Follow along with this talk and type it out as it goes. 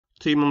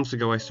2 months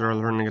ago I started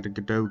learning the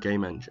Godot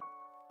game engine.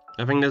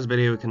 I think this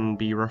video can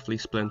be roughly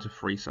split into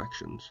 3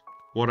 sections.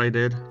 What I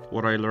did,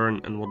 what I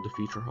learned, and what the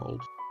future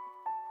holds.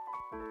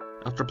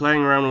 After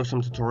playing around with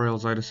some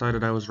tutorials, I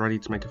decided I was ready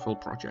to make a full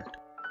project.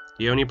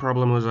 The only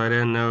problem was I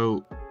didn't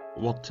know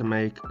what to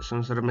make, so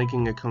instead of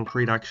making a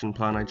concrete action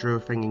plan, I drew a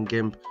thing in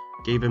GIMP,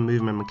 gave it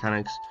movement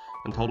mechanics,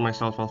 and told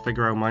myself I'll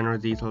figure out minor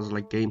details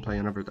like gameplay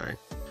another day.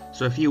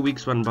 So a few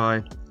weeks went by,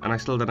 and I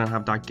still didn't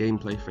have that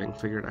gameplay thing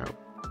figured out.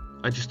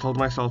 I just told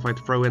myself I'd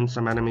throw in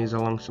some enemies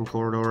along some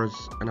corridors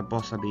and a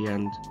boss at the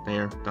end.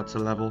 There, that's a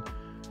level.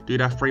 Do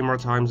that 3 more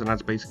times and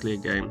that's basically a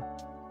game.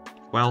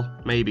 Well,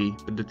 maybe,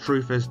 but the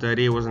truth is the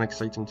idea wasn't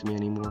exciting to me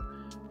anymore.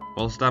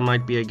 Whilst that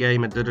might be a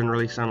game, it didn't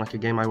really sound like a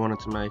game I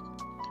wanted to make.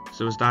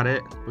 So is that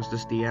it? Was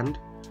this the end?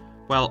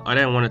 Well, I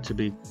didn't want it to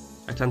be.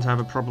 I tend to have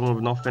a problem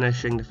with not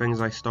finishing the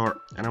things I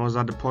start, and I was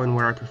at the point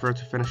where I prefer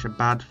to finish a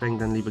bad thing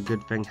than leave a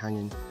good thing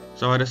hanging.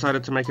 So I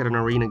decided to make it an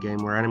arena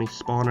game where enemies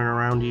spawn in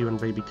around you and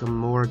they become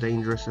more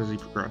dangerous as you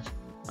progress.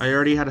 I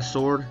already had a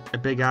sword, a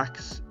big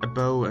axe, a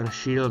bow and a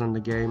shield in the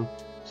game,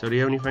 so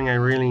the only thing I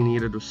really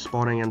needed was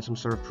spawning and some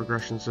sort of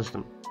progression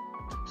system.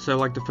 So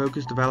like the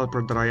focused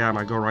developer that I am,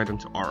 I go right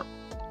into art.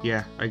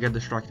 Yeah, I get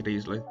distracted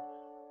easily.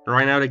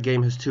 Right now the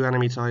game has 2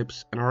 enemy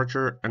types, an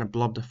archer and a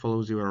blob that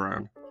follows you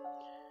around.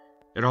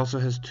 It also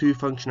has 2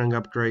 functioning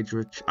upgrades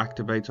which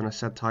activate on a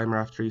set timer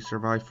after you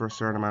survive for a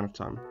certain amount of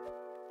time.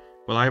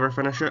 Will I ever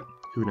finish it?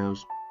 Who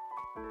knows.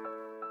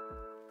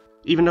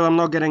 Even though I'm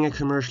not getting a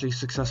commercially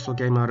successful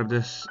game out of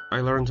this, I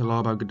learned a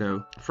lot about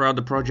Godot. Throughout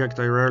the project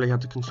I rarely had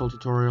to consult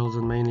tutorials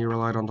and mainly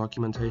relied on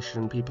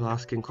documentation and people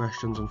asking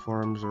questions on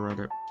forums or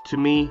Reddit. To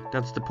me,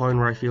 that's the point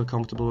where I feel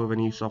comfortable with a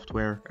new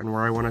software and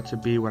where I wanted to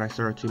be when I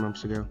started 2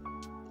 months ago.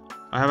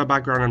 I have a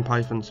background in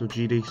Python, so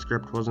GD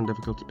script wasn't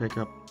difficult to pick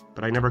up,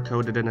 but I never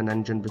coded in an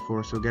engine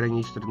before, so getting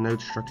used to the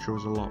node structure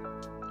was a lot.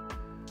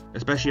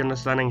 Especially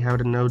understanding how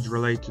the nodes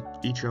relate to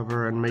each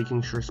other and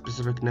making sure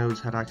specific nodes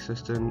had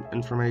access to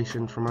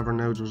information from other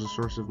nodes was a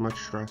source of much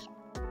stress.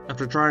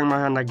 After trying my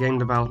hand at game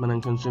development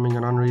and consuming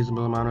an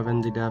unreasonable amount of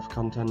indie dev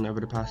content over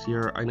the past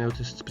year, I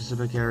noticed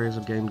specific areas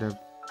of game dev.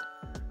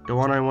 The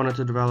one I wanted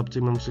to develop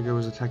 2 months ago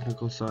was the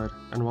technical side,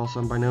 and whilst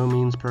I'm by no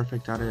means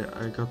perfect at it,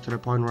 I got to the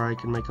point where I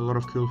can make a lot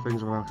of cool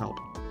things without help.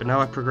 But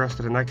now I've progressed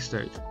to the next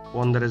stage,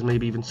 one that is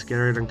maybe even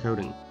scarier than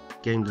coding: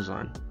 game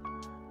design.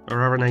 Or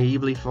rather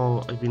naively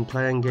thought, I've been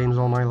playing games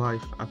all my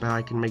life, I bet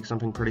I can make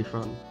something pretty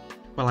fun.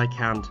 Well, I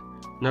can't.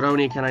 Not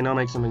only can I not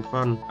make something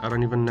fun, I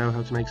don't even know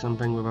how to make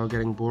something without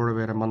getting bored of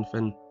it a month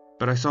in.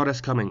 But I saw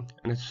this coming,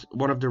 and it's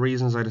one of the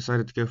reasons I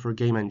decided to go for a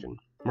game engine.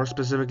 More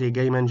specifically a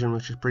game engine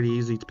which is pretty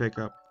easy to pick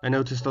up. I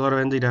noticed a lot of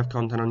indie dev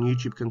content on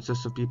YouTube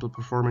consists of people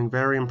performing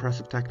very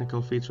impressive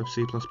technical feats with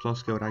C++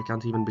 code I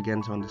can't even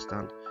begin to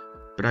understand.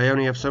 But I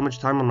only have so much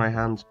time on my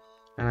hands,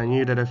 and I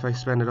knew that if I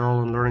spent it all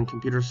on learning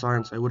computer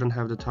science, I wouldn't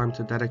have the time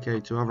to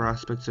dedicate to other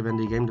aspects of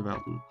indie game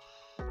development.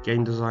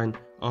 Game design,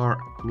 art,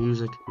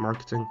 music,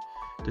 marketing.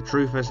 The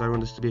truth is I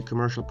want this to be a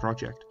commercial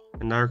project,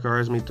 and that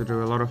requires me to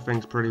do a lot of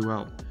things pretty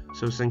well.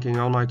 So sinking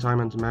all my time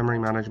into memory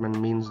management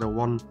means that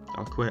 1,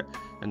 I'll quit,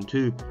 and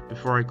 2,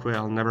 before I quit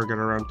I'll never get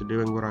around to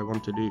doing what I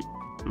want to do,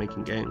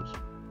 making games.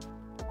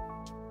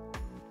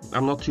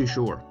 I'm not too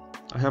sure.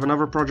 I have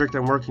another project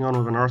I'm working on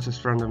with an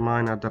artist friend of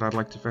mine that I'd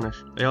like to finish.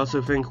 I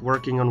also think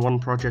working on one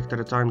project at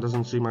a time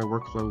doesn't suit my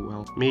workflow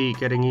well. Me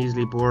getting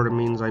easily bored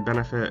means I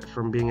benefit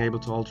from being able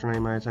to alternate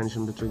my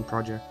attention between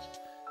projects.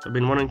 I've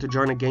been wanting to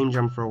join a game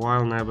jam for a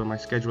while now, but my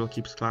schedule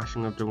keeps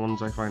clashing with the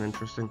ones I find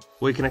interesting.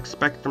 What you can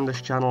expect from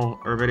this channel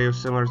are videos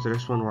similar to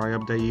this one where I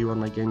update you on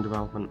my game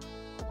development.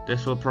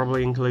 This will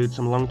probably include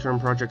some long-term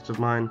projects of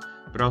mine,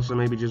 but also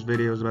maybe just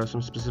videos about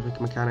some specific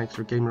mechanics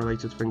or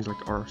game-related things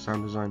like art,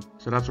 sound design.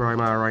 So that's where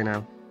I'm at right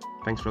now.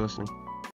 Thanks for listening.